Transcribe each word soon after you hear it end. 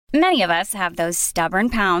Many of us have those stubborn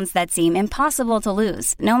pounds that seem impossible to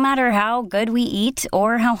lose, no matter how good we eat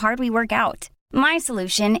or how hard we work out. My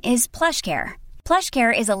solution is PlushCare.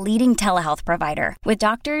 PlushCare is a leading telehealth provider with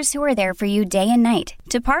doctors who are there for you day and night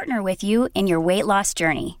to partner with you in your weight loss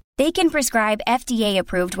journey. They can prescribe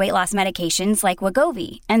FDA-approved weight loss medications like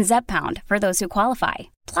Wegovy and Zepbound for those who qualify.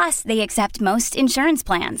 Plus, they accept most insurance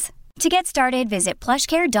plans. To get started, visit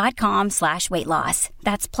plushcare.com/weightloss.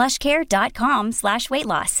 That's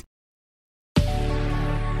plushcare.com/weightloss.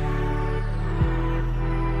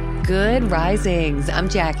 Good risings. I'm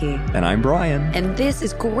Jackie. And I'm Brian. And this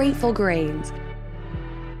is Grateful Grains.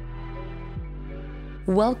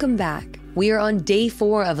 Welcome back. We are on day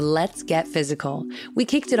 4 of Let's Get Physical. We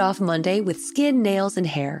kicked it off Monday with skin, nails, and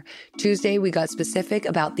hair. Tuesday, we got specific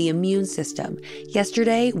about the immune system.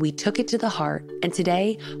 Yesterday, we took it to the heart. And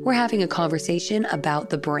today, we're having a conversation about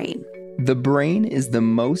the brain. The brain is the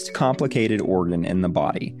most complicated organ in the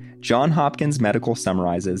body. Johns Hopkins Medical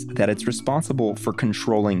summarizes that it's responsible for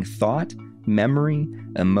controlling thought, memory,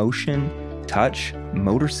 emotion, touch,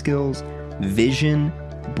 motor skills, vision,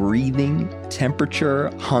 breathing,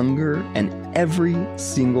 temperature, hunger, and every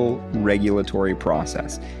single regulatory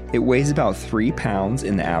process. It weighs about 3 pounds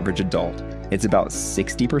in the average adult. It's about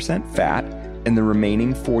 60% fat, and the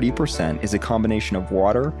remaining 40% is a combination of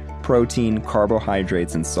water, protein,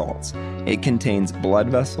 carbohydrates, and salts. It contains blood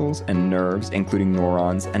vessels and nerves, including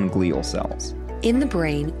neurons and glial cells. In the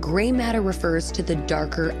brain, gray matter refers to the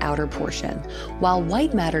darker outer portion, while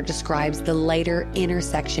white matter describes the lighter inner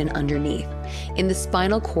section underneath. In the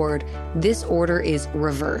spinal cord, this order is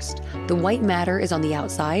reversed. The white matter is on the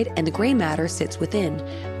outside and the gray matter sits within.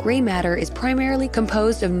 Gray matter is primarily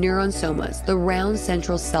composed of neuronsomas, the round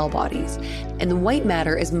central cell bodies, and the white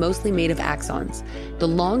matter is mostly made of axons, the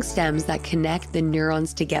long stems that connect the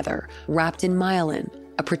neurons together, wrapped in myelin,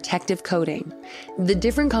 a protective coating. The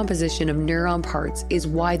different composition of neuron parts is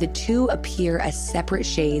why the two appear as separate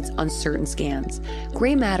shades on certain scans.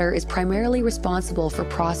 Gray matter is primarily responsible for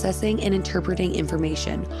processing and interpreting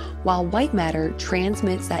information, while white matter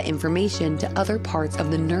transmits that information to other parts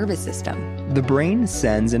of the nervous system. The brain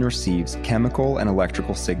sends and receives chemical and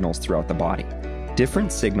electrical signals throughout the body.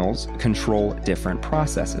 Different signals control different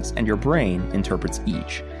processes, and your brain interprets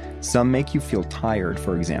each. Some make you feel tired,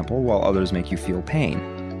 for example, while others make you feel pain.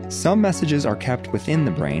 Some messages are kept within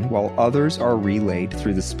the brain, while others are relayed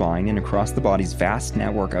through the spine and across the body's vast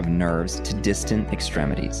network of nerves to distant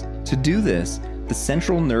extremities. To do this, the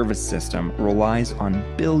central nervous system relies on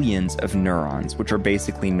billions of neurons, which are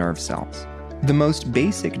basically nerve cells. The most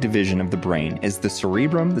basic division of the brain is the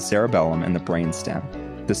cerebrum, the cerebellum, and the brainstem.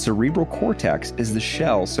 The cerebral cortex is the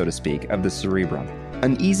shell, so to speak, of the cerebrum.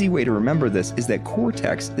 An easy way to remember this is that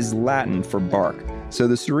cortex is Latin for bark, so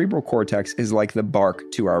the cerebral cortex is like the bark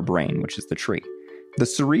to our brain, which is the tree. The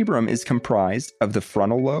cerebrum is comprised of the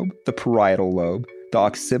frontal lobe, the parietal lobe, the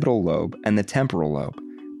occipital lobe, and the temporal lobe.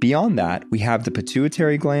 Beyond that, we have the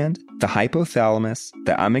pituitary gland, the hypothalamus,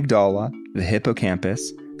 the amygdala, the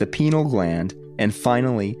hippocampus, the pineal gland, and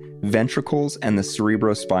finally, ventricles and the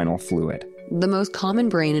cerebrospinal fluid. The most common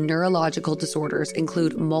brain and neurological disorders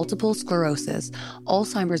include multiple sclerosis,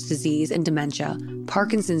 Alzheimer's disease and dementia,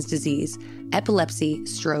 Parkinson's disease, epilepsy,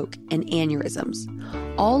 stroke, and aneurysms,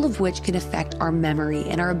 all of which can affect our memory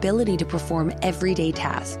and our ability to perform everyday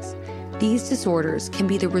tasks. These disorders can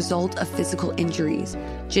be the result of physical injuries,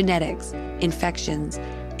 genetics, infections,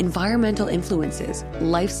 environmental influences,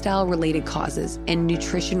 lifestyle-related causes, and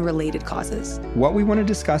nutrition-related causes. What we want to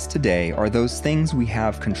discuss today are those things we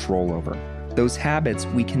have control over. Those habits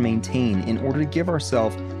we can maintain in order to give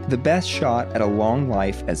ourselves the best shot at a long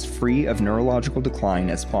life as free of neurological decline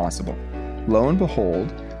as possible. Lo and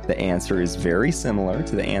behold, the answer is very similar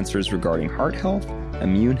to the answers regarding heart health,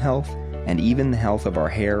 immune health, and even the health of our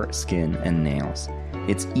hair, skin, and nails.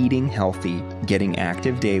 It's eating healthy, getting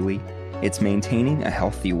active daily, it's maintaining a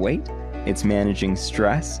healthy weight, it's managing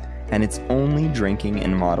stress, and it's only drinking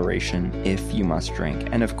in moderation if you must drink.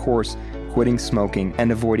 And of course, quitting smoking and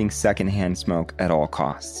avoiding secondhand smoke at all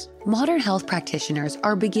costs. Modern health practitioners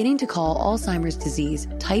are beginning to call Alzheimer's disease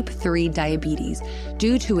type 3 diabetes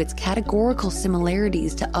due to its categorical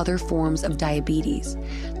similarities to other forms of diabetes.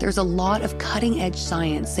 There's a lot of cutting-edge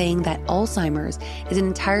science saying that Alzheimer's is an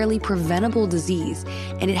entirely preventable disease,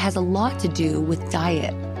 and it has a lot to do with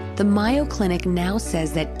diet. The Mayo Clinic now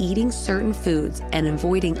says that eating certain foods and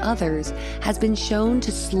avoiding others has been shown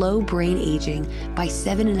to slow brain aging by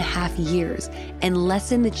 7.5 years and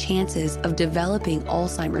lessen the chances of developing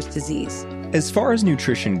Alzheimer's disease. As far as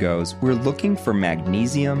nutrition goes, we're looking for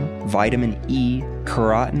magnesium, vitamin E,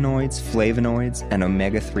 carotenoids, flavonoids, and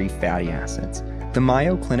omega-3 fatty acids. The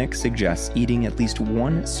Mayo Clinic suggests eating at least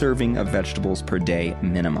 1 serving of vegetables per day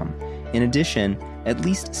minimum. In addition, at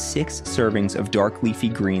least 6 servings of dark leafy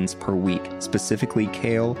greens per week, specifically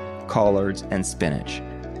kale, collards, and spinach.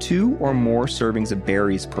 2 or more servings of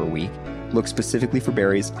berries per week. Look specifically for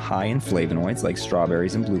berries high in flavonoids like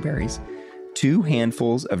strawberries and blueberries. 2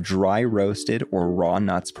 handfuls of dry roasted or raw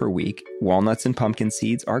nuts per week. Walnuts and pumpkin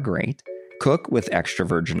seeds are great. Cook with extra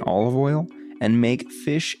virgin olive oil and make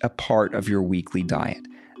fish a part of your weekly diet.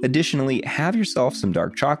 Additionally, have yourself some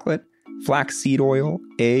dark chocolate, flaxseed oil,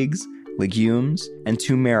 eggs, legumes, and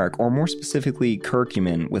turmeric, or more specifically,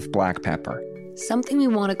 curcumin with black pepper. Something we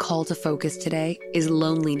want to call to focus today is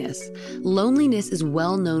loneliness. Loneliness is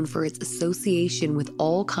well known for its association with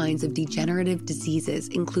all kinds of degenerative diseases,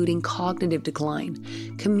 including cognitive decline.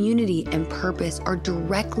 Community and purpose are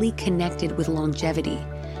directly connected with longevity.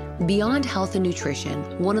 Beyond health and nutrition,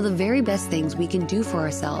 one of the very best things we can do for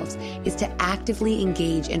ourselves is to actively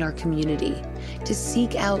engage in our community, to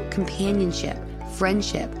seek out companionship,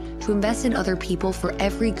 friendship, to invest in other people for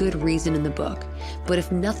every good reason in the book. But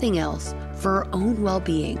if nothing else, for our own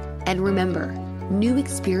well-being. And remember, new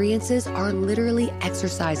experiences are literally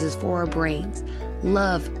exercises for our brains.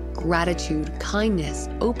 Love, gratitude, kindness,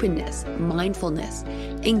 openness, mindfulness.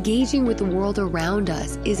 Engaging with the world around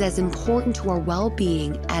us is as important to our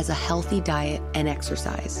well-being as a healthy diet and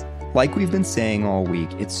exercise. Like we've been saying all week,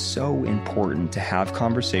 it's so important to have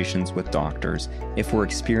conversations with doctors if we're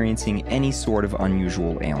experiencing any sort of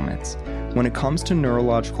unusual ailments. When it comes to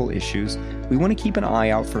neurological issues, we want to keep an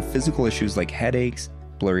eye out for physical issues like headaches,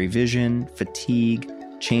 blurry vision, fatigue,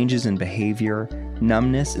 changes in behavior,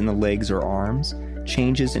 numbness in the legs or arms,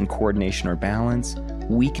 changes in coordination or balance,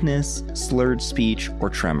 weakness, slurred speech, or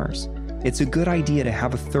tremors. It's a good idea to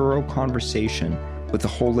have a thorough conversation with a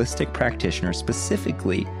holistic practitioner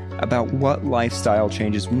specifically about what lifestyle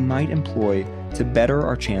changes we might employ to better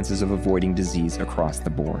our chances of avoiding disease across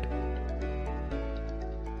the board.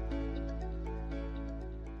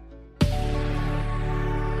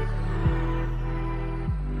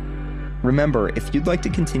 Remember, if you'd like to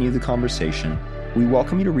continue the conversation, we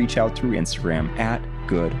welcome you to reach out through Instagram at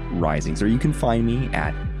Good Risings, or you can find me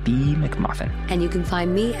at B. McMuffin. And you can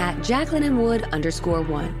find me at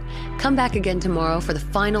JacquelineandWood_1. Come back again tomorrow for the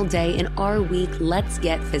final day in our week, Let's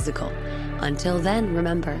Get Physical. Until then,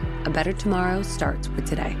 remember, a better tomorrow starts with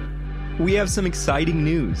today. We have some exciting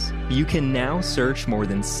news. You can now search more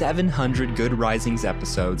than 700 Good Risings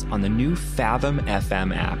episodes on the new Fathom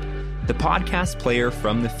FM app, the podcast player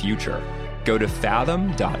from the future. Go to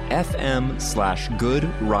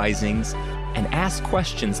fathom.fm/goodrisings and ask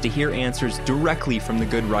questions to hear answers directly from the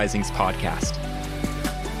Good Risings podcast.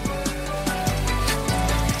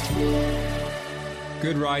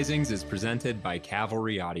 Good Risings is presented by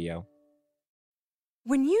Cavalry Audio.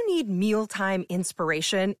 When you need mealtime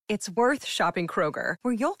inspiration, it's worth shopping Kroger,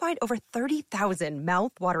 where you'll find over 30,000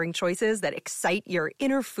 mouth-watering choices that excite your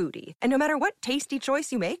inner foodie. And no matter what tasty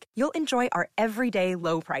choice you make, you'll enjoy our everyday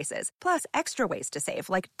low prices, plus extra ways to save,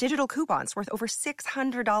 like digital coupons worth over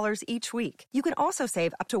 $600 each week. You can also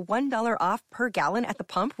save up to $1 off per gallon at the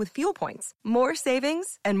pump with fuel points. More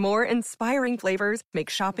savings and more inspiring flavors make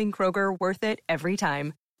shopping Kroger worth it every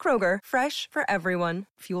time. Kroger, fresh for everyone.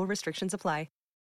 Fuel restrictions apply.